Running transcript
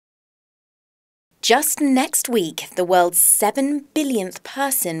Just next week, the world's 7 billionth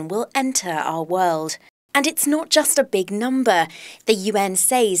person will enter our world. And it's not just a big number. The UN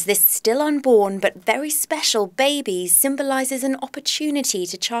says this still unborn but very special baby symbolises an opportunity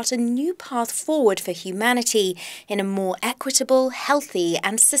to chart a new path forward for humanity in a more equitable, healthy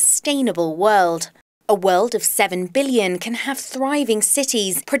and sustainable world. A world of 7 billion can have thriving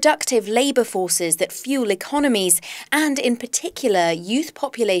cities, productive labour forces that fuel economies, and in particular youth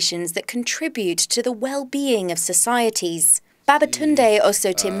populations that contribute to the well-being of societies. Babatunde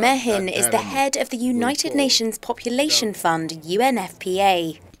Osotimehin is the head of the United Nations Population Fund,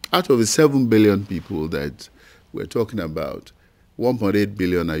 UNFPA. Out of the 7 billion people that we're talking about, 1.8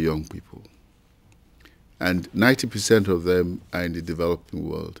 billion are young people. And 90% of them are in the developing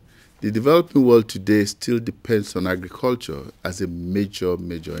world. The developing world today still depends on agriculture as a major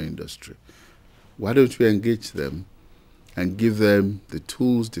industry. Why don't we engage them and give them the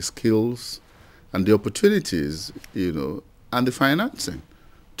tools, the skills, and the opportunities, and the financing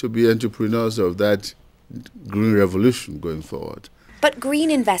to be entrepreneurs of that green revolution going forward. But green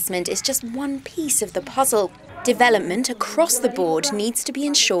investment is just one piece of the puzzle. Development across the board needs to be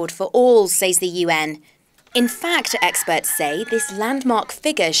ensured for all, says the UN. In fact, experts say this landmark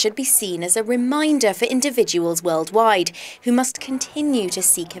figure should be seen as a reminder for individuals worldwide who must continue to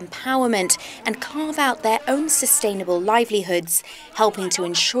seek empowerment and carve out their own sustainable livelihoods, helping to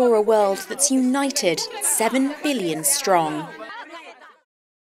ensure a world that's united, 7 billion strong.